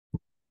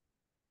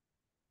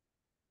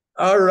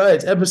All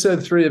right,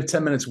 episode 3 of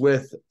 10 Minutes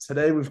with.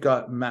 Today we've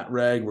got Matt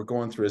Ragg. We're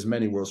going through as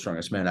many world's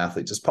strongest man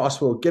athletes as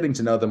possible, getting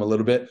to know them a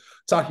little bit,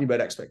 talking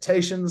about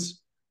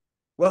expectations.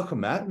 Welcome,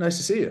 Matt. Nice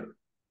to see you.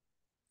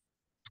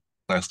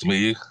 Nice to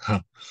meet you.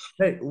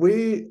 Hey,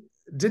 we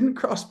didn't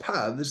cross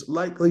paths,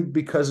 likely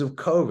because of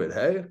COVID,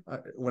 hey,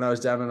 when I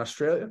was down in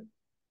Australia.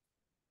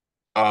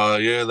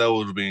 Yeah, that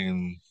would have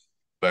been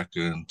back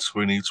in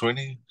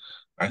 2020,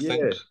 I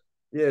think.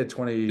 Yeah, yeah, Yeah,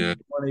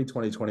 2020,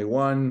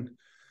 2021.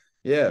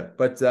 Yeah,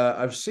 but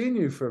I've seen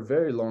you for a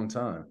very long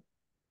time.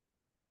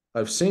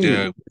 I've seen you.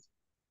 yeah.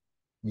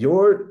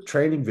 Your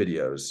training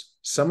videos,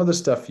 some of the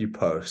stuff you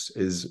post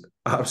is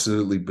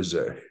absolutely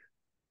berserk.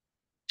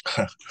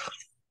 Thank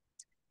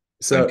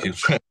So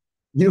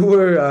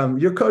you.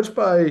 you're coached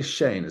by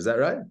Shane, is that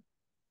right?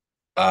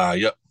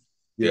 Yep.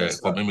 Yeah,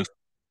 Yes. from MS.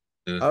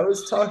 Yeah. I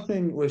was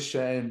talking with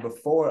Shane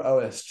before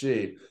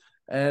OSG,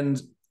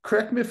 and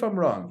correct me if I'm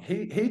wrong.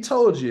 He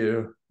told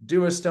you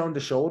do a stone to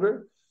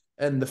shoulder,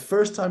 and the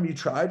first time you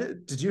tried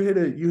it, did you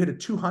hit a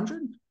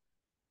 200?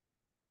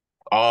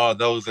 That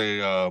was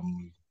a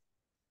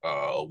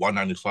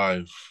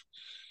 195.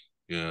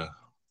 Yeah.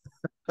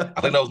 I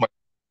think that was my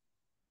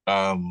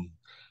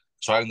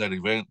trying that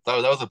event.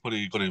 That was a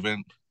pretty good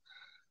event.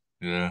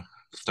 Yeah.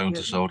 Stone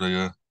Yeah, to shoulder,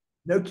 yeah.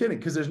 no kidding,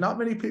 because there's not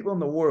many people in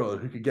the world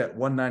who could get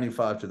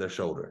 195 to their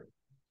shoulder.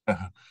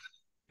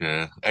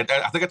 Yeah. And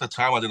I think at the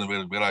time I didn't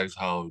really realize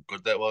how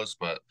good that was,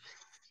 but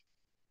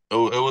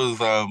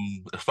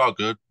it felt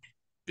good.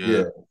 Yeah.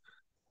 Yeah.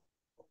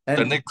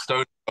 The And next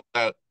stone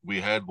that we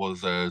had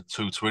was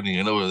 220,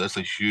 and that's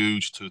a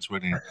huge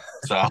 220.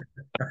 So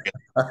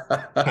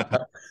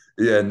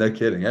yeah, no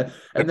kidding. Eh?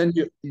 And then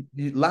you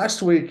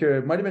last week, or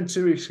it might have been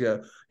 2 weeks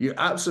ago, you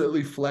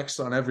absolutely flexed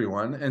on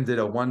everyone and did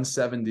a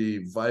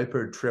 170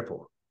 Viper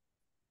triple.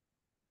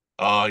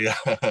 oh yeah,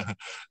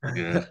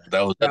 yeah,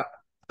 that was it. Yeah,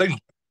 I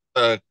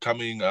think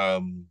coming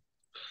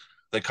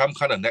they come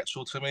kind of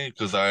natural to me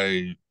because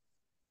I'm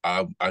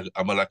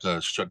like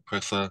a strict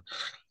presser.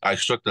 I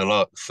strict a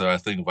lot, so I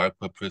think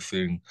Viper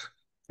pressing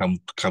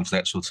comes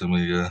natural to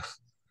me. Yeah.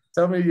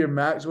 tell me your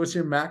max. What's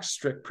your max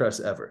strict press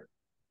ever?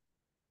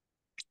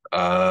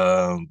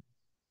 Um,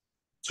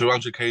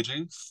 200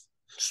 kgs.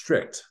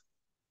 Strict.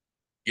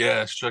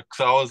 Yeah, strict.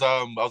 So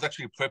I was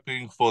actually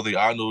prepping for the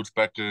Arnold's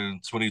back in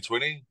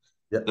 2020.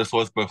 Yep. This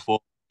was before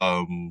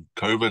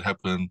COVID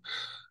happened,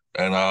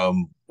 and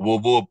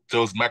there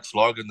was Max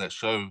Log in that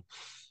show,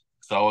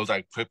 so I was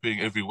like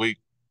prepping every week,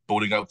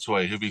 building up to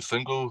a heavy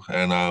single,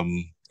 and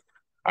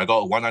I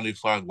got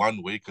 195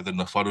 1 week, and then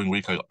the following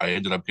week I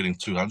ended up getting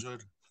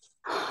 200.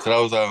 So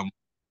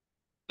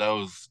that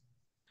was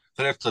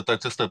I think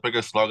that's just the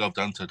biggest slog I've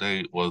done to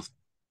date was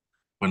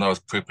when I was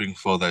prepping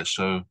for that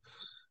show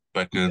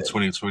back in Yeah.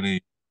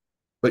 2020.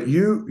 But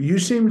you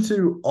seem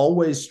to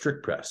always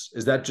strict press.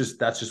 Is that just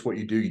that's just what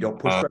you do? You don't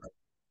push Uh, press?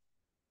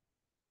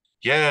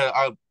 yeah,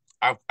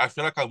 I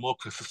feel like I'm more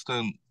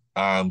consistent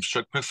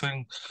strict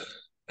pressing,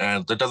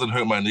 and that doesn't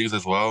hurt my knees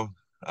as well.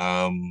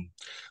 Um,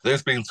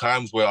 there's been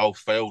times where I'll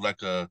fail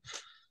to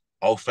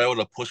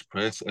push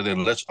press and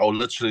then I'll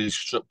literally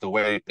strip the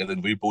weight and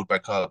then rebuild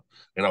back up,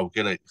 and I'll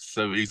get it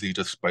so easy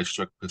just by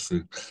strict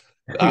pressing.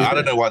 I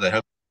don't Yeah. know why that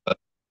happens. But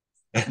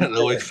it Yeah.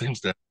 always seems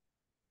to. So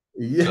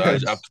Yeah.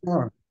 I've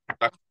Strong.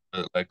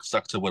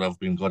 stuck to what I've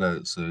been good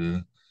at. So yeah.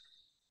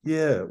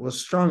 Yeah, well,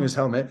 strong as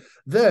hell, mate.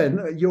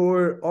 Then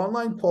your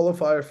online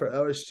qualifier for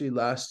LSG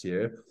last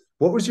year,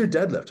 what was your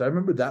deadlift? I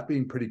remember that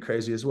being pretty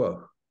crazy as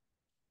well.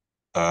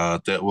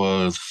 That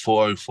was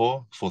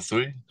 404 for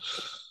three.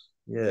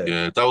 Yeah.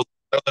 Yeah, that was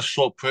a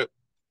short prep,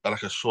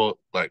 like a short,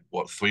 like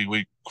what, 3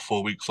 week,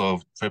 4 weeks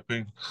of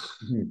prepping.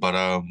 Mhm. But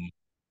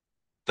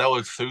that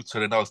was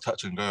suited and that was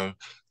touch and go.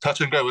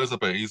 Touch and go is a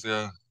bit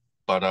easier,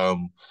 but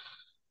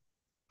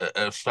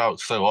it felt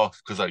so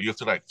off because like you have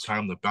to like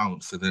time the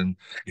bounce, and then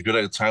if you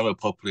don't time it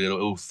properly,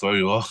 it'll throw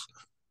you off.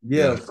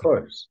 Yeah, Yeah, of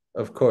course.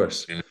 Of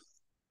course. yeah.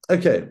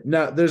 Okay.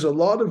 Now there's a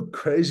lot of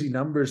crazy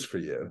numbers for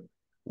you.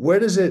 Where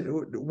does it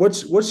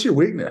what's your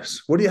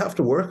weakness? What do you have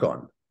to work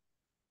on?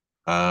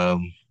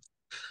 Um,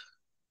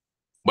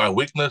 my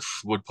weakness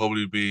would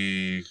probably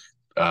be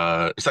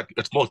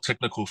it's more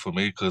technical for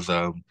me because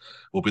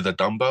will be the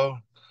dumbbell.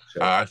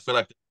 Sure. I feel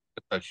like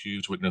it's a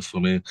huge weakness for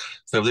me.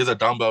 So if there's a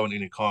dumbbell in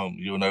any comp,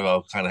 you know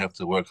I'll kind of have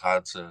to work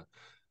hard to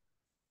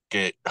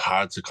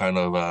kind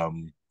of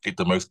get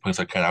the most points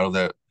I can out of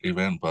that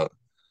event. But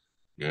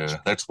yeah,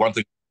 that's one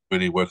thing I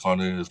really work on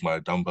is my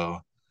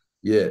dumbbell.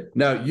 Yeah.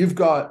 Now you've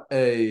got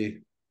a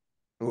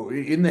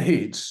in the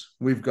heats,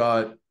 we've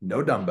got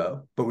no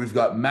dumbbell, but we've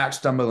got max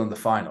dumbbell in the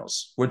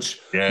finals, which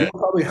you're Yeah,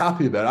 probably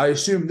happy about. I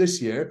assume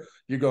this year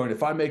you're going,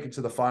 if I make it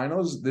to the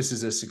finals, this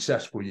is a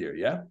successful year.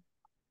 Yeah.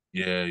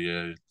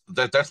 yeah.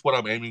 That's what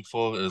I'm aiming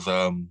for is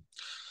kind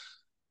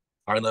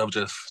of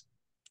just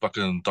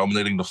fucking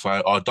dominating the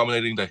fight or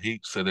dominating the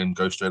heats and then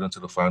go straight into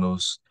the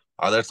finals.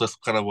 That's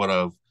just kind of what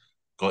I've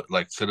got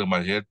like set in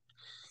my head.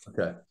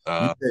 Okay.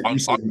 Uh, You on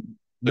said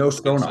no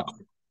stone it's a, off.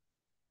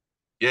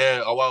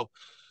 yeah. Oh well,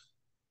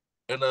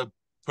 in a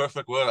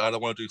perfect world, I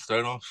don't want to do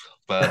stone off,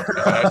 but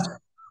if I have to,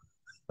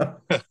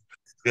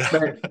 Yeah,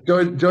 Mate,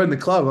 join the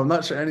club. I'm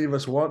not sure any of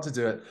us want to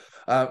do it.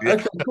 yeah.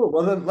 Okay, cool.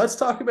 Well, then let's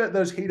talk about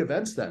those heat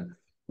events. Then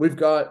we've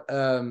got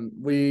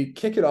we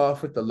kick it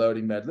off with the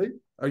loading medley.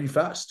 Are you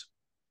fast?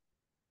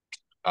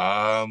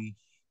 Um,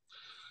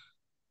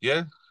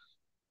 yeah,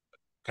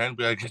 can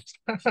be, I guess.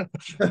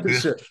 Yeah,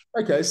 Sure.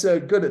 Okay, so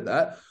good at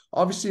that.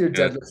 Obviously, your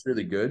yeah. deadlift's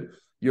really good.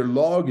 Your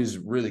log is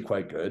really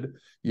quite good.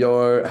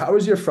 Your how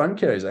is your front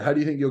carries? Like, how do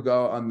you think you'll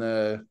go on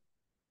the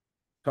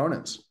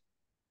opponents?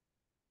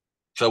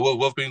 So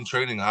we've been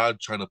training hard,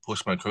 trying to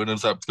push my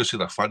cronums up, especially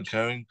like front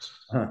carrying.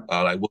 Huh.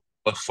 Like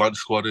we're front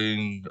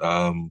squatting.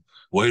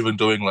 We're even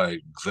doing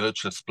like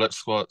Zercher split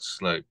squats,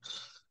 like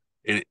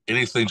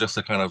anything just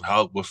to kind of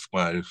help with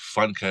my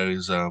front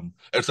carries.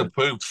 It's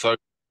improved so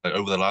like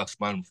over the last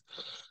month.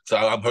 So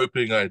I'm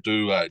hoping I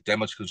do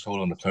damage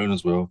control on the cone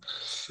as well.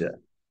 Yeah.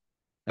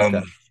 Okay.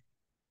 Um,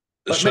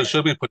 it But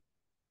should be put.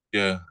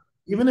 Yeah.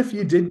 even if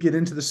you did get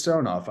into the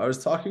stone off, I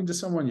was talking to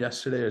someone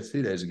yesterday or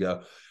 2 days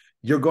ago.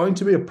 You're going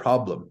to be a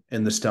problem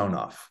in the stone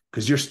off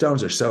because your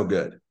stones are so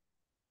good.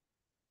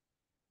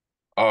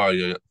 Oh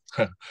yeah.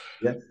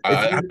 Yeah. Yeah. If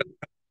I you,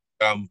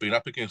 haven't been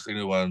up against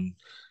anyone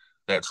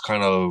that's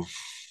kind of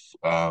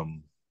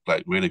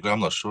like really good. I'm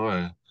not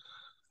sure.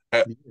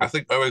 I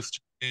think OSG.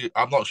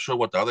 I'm not sure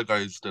what the other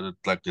guys did.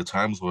 Like their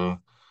times were.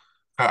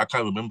 I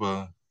can't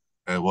remember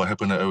what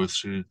happened at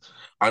OSG.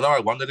 I know I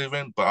won that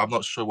event, but I'm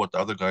not sure what the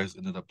other guys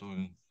ended up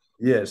doing.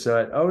 yeah. So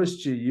at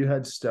OSG, you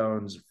had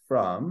stones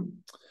from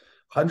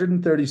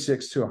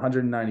 136 to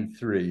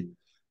 193,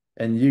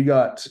 and you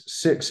got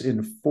six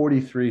in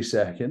 43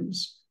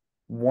 seconds.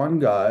 One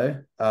guy,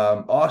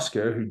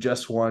 Oscar, who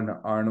just won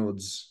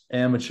Arnold's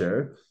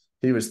amateur,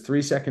 he was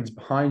 3 seconds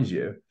behind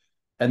you.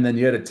 And then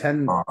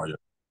Oh yeah.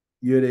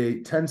 you had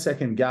a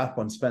 10-second gap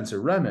on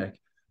Spencer Remick,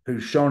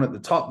 who's shown at the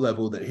top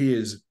level that he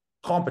is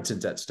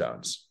competent at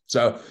stones.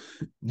 So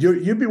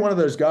you'd be one of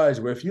those guys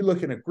where if you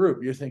look in a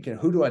group, you're thinking,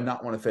 who do I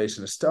not want to face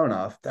in a stone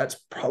off? That's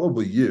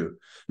probably you.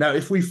 Now,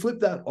 if we flip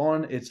that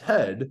on its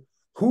head,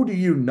 who do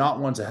you not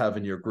want to have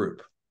in your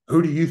group?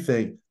 Who do you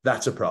think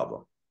that's a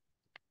problem?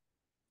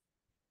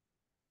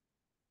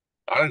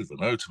 I don't even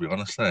know to be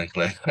honest.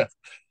 Like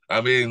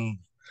I mean,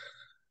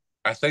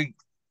 I think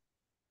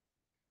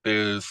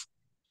there's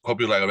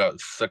probably like about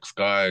six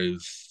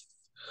guys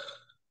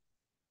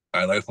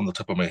I know from the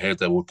top of my head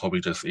that would probably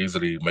just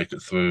easily make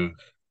it through.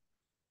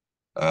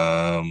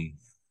 Um,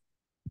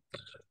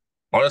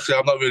 Honestly,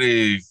 I'm not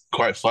really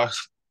quite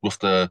fast with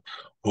the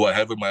who I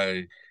have in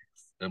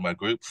my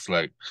groups.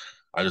 Like,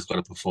 I just got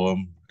to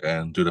perform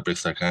and do the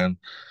best I can.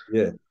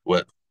 Yeah.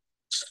 What,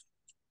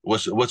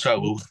 which I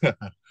will.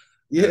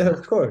 Yeah, Yeah.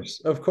 of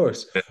course. Of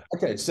course.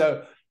 Okay,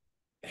 so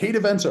heat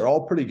events are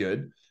all pretty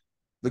good.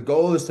 The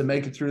goal is to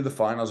make it through the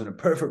finals. In a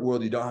perfect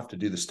world, you don't have to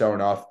do the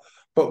stone off.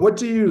 But what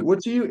do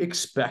you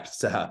expect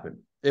to happen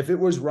if it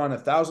was run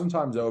 1,000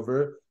 times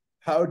over?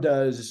 How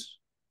does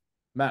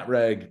Matt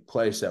Ragg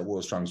place at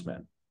World Strongest?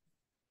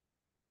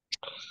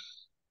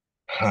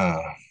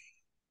 Huh.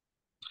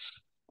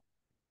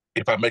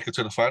 If I make it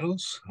to the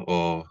finals,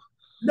 or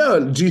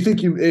No, do you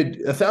think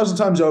 1,000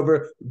 times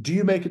over? Do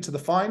you make it to the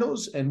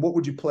finals? And what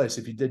would you place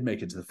if you did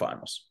make it to the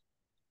finals?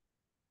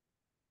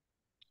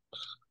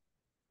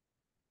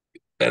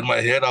 in my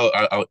head,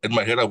 in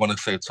my head, I want to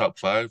say top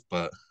five,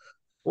 but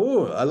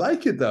Oh, I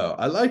like it though.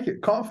 I like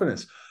it.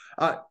 Confidence.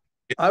 I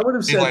I would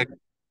have I mean, said, like,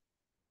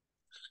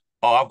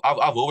 oh,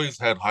 I've always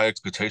had high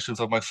expectations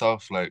of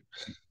myself. Like,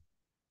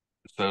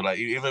 so, like,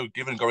 even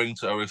going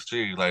to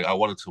OSG, like, I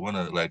wanted to win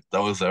it. Like, that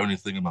was the only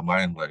thing in my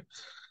mind. Like,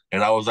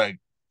 and I was like,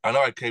 I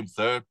know I came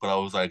third, but I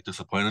was like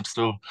disappointed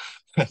still.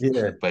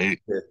 yeah, But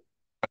yeah.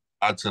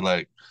 I had to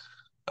like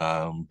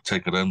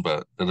take it in,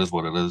 but it is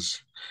what it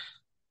is.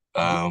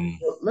 Yeah. Um,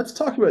 Well, let's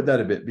talk about that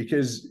a bit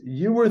because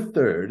you were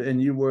third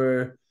and you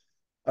were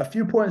a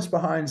few points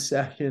behind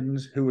second,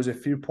 who was a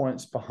few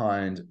points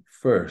behind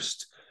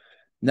first.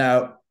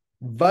 Now,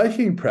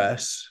 Viking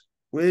Press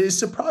is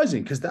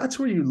surprising because that's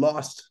where you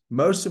lost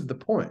most of the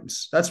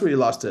points. That's where you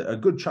lost a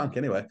good chunk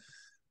anyway.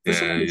 For yeah,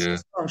 someone with yeah.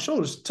 strong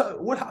shoulders,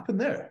 what happened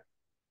there?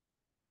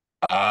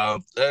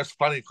 It's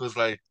funny because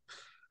like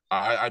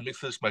I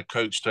messaged my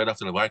coach straight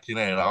after the Viking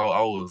day, and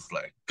I was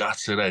like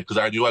gutted because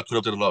I knew I could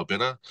have done a lot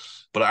better,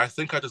 but I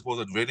think I just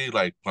wasn't ready.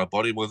 Like my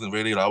body wasn't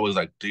ready. I was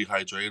like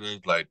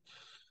dehydrated. Like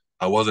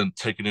I wasn't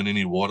taking in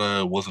any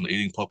water. Wasn't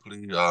eating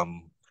properly.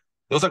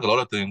 There was like a lot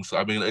of things.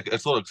 I mean,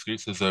 it's all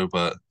excuses though,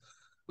 but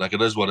like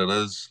it is what it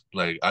is.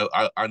 Like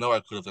I know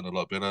I could have done a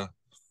lot better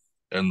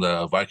in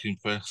the Viking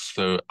press.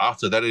 So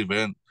after that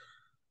event,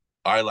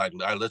 I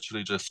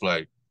literally just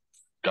like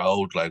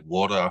gulped like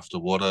water after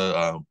water,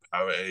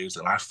 Powerades,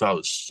 and I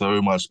felt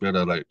so much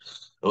better. Like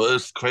it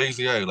was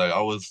crazy, eh?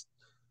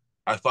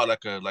 I felt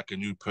like a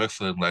new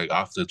person, like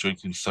after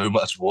drinking so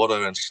much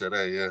water and shit,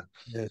 eh? Yeah.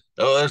 Yeah,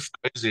 It was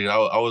crazy. I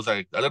was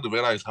like, I didn't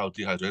realize how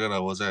dehydrated I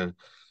was, eh?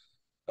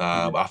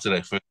 yeah, After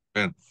that first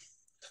event.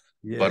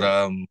 But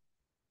yeah,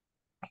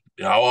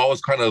 yeah, I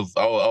was kind of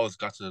I was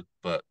gutted,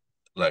 but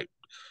like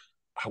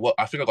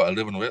I think I got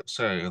 11 reps,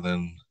 eh? And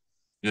then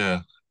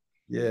yeah.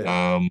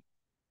 yeah. Um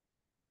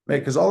Mate,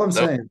 because all I'm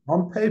That, saying,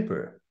 on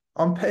paper,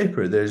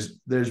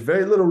 there's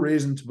very little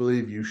reason to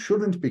believe you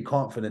shouldn't be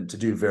confident to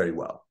do very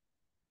well.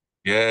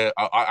 yeah,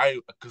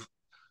 cause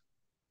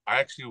I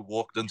actually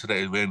walked into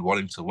the event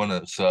wanting to win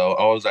it, so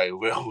I was like,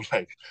 real,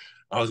 like,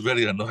 I was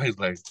really annoyed,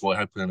 like, what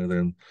happened, and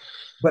then,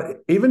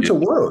 But even yeah, to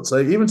worlds,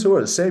 like even to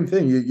worlds, same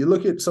thing. You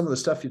look at some of the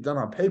stuff you've done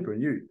on paper,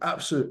 and you're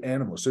absolute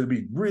animals. So it'd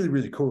be really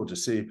really cool to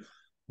see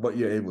what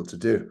you're able to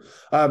do.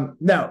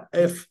 Now,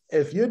 if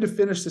you had to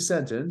finish the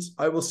sentence,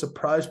 I will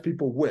surprise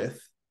people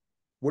with.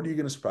 What are you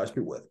going to surprise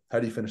people with? How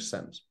do you finish the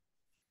sentence?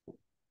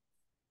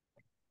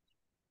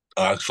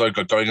 so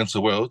going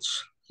into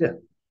Worlds, Yeah,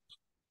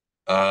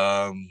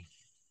 um,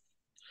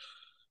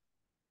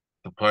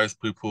 surprise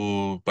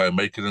people by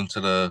making it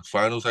into the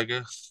finals, I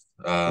guess.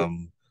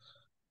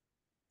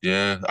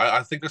 Yeah,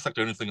 I think that's like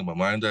the only thing in my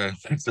mind there.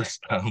 It's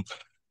just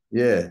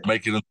yeah,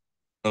 making it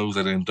finals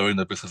and then doing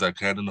the best as I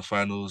can in the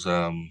finals.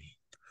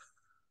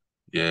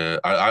 Yeah,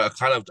 I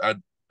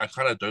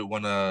kind of don't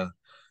want to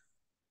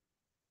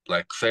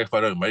like say if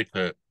I don't make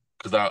it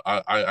because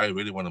I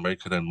really want to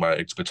make it and my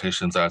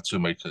expectations are to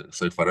make it.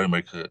 So if I don't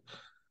make it,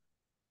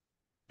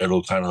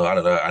 it'll kind of I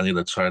don't know. I need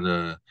to try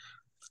to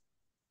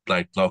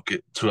like not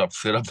get too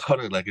upset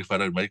about it. Like if I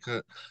don't make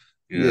it,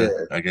 yeah,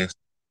 yeah, I guess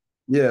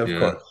yeah.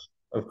 yeah,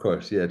 Of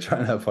course. Yeah, try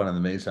and have fun in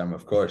the meantime.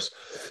 Of course.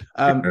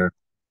 Um, yeah.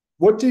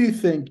 what do you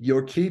think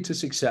your key to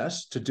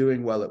success to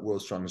doing well at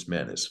World's Strongest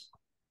Man is?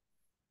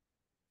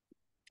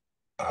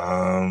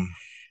 Um,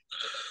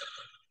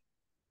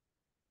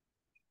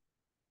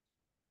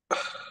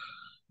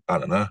 I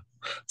don't know.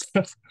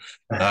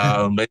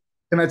 Can Maybe,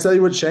 I tell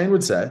you what Shane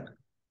would say?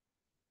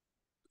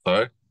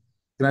 sorry.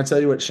 Can I tell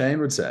you what Shane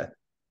would say?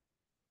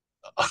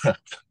 I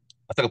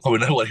think I probably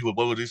know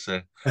what would he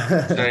say?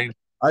 Shane,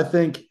 I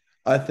think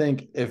I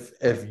think if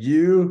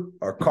you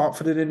are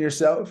confident in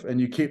yourself and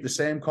you keep the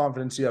same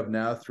confidence you have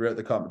now throughout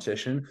the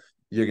competition,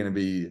 you're going to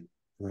be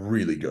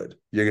really good.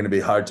 You're going to be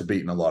hard to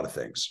beat in a lot of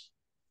things.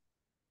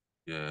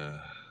 yeah,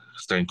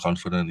 staying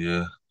confident,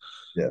 yeah,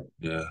 Yeah.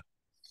 yeah.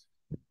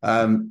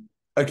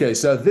 Okay,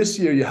 so this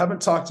year you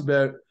haven't talked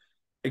about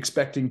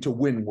expecting to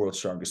win World's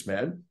Strongest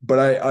Man, but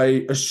I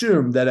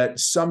assume that at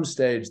some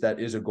stage that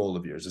is a goal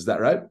of yours. Is that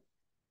right?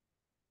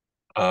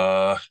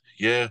 Uh,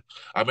 yeah.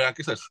 I mean, I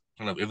guess that's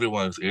kind of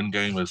everyone's end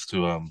game is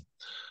to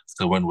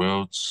win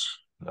worlds.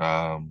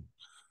 Um,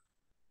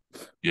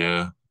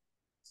 yeah,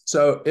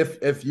 So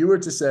if you were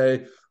to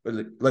say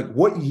like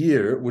what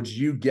year would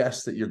you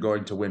guess that you're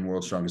going to win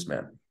World's Strongest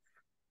Man?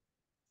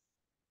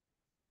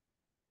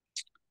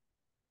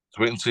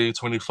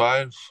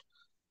 2025. I'd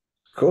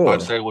Cool.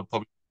 say would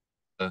probably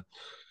the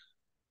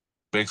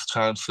best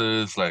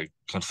chances, like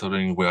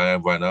considering where I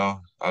am right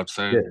now. I'd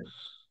say, Yeah.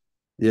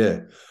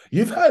 Yeah,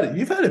 you've had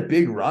a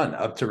big run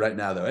up to right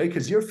now though, eh?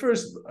 Because your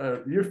first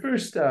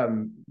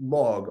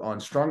log on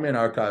Strongman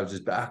Archives is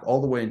back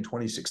all the way in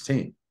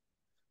 2016.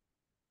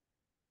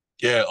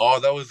 yeah. Oh,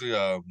 that was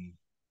the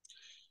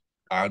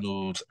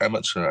Arnold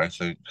amateur, I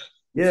think.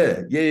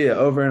 Yeah, yeah, yeah,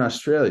 over in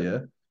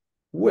Australia.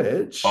 Oh,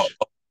 Which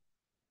oh,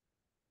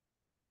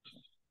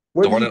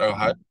 where the did one you in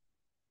Ohio.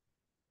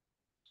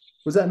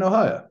 was that in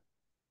Ohio?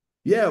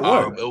 Yeah, it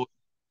was. Um, it,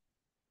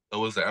 it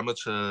was the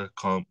amateur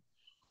comp.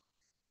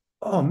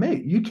 Oh,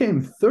 mate, you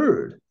came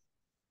third.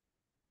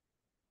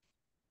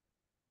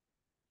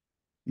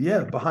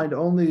 Yeah, behind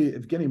only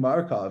Evgeny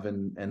Markov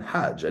and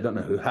Hadj. I don't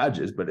know who Hadj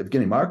is, but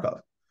Evgeny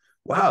Markov.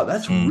 Wow,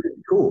 that's Mm.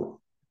 really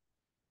cool.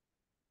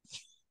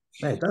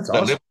 Mate, that's The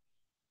awesome. level,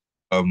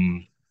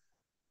 um,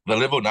 the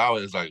level now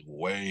is like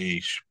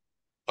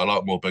a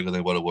lot more bigger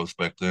than what it was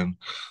back then.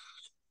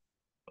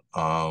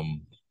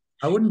 Um,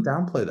 I wouldn't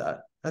downplay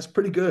that. That's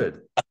pretty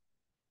good.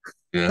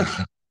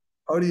 yeah.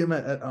 Podium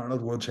at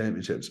Arnold World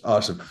Championships.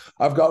 Awesome.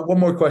 I've got one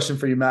more question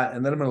for you, Matt,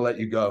 and then I'm going to let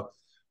you go.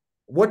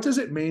 What does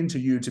it mean to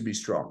you to be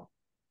strong?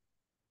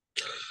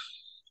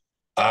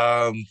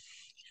 Um,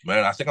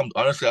 Man, I think I'm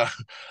honestly,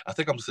 I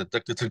think I'm just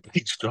addicted to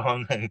being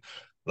strong.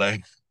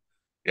 Like,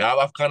 yeah,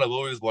 I've kind of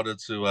always wanted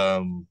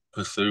to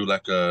pursue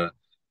like a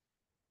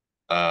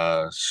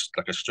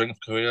strength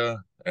career,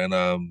 and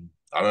I don't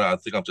know. I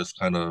think I'm just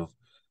kind of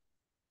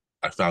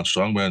I found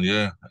strongman.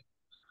 Yeah,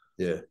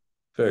 Yeah,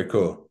 very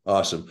cool.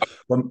 Awesome.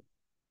 Well,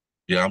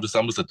 yeah. I'm just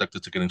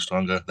addicted to getting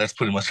stronger. That's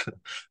pretty much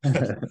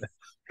it.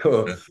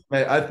 cool. Yeah.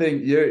 Mate, I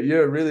think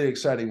you're a really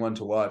exciting one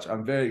to watch.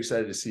 I'm very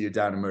excited to see you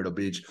down in Myrtle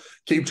Beach.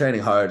 Keep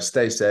training hard,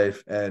 stay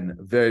safe, and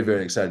very,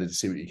 very excited to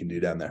see what you can do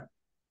down there.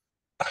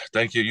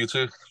 Thank you. You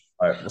too.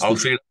 All right, we'll I'll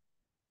speak.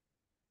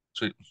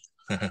 see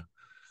you.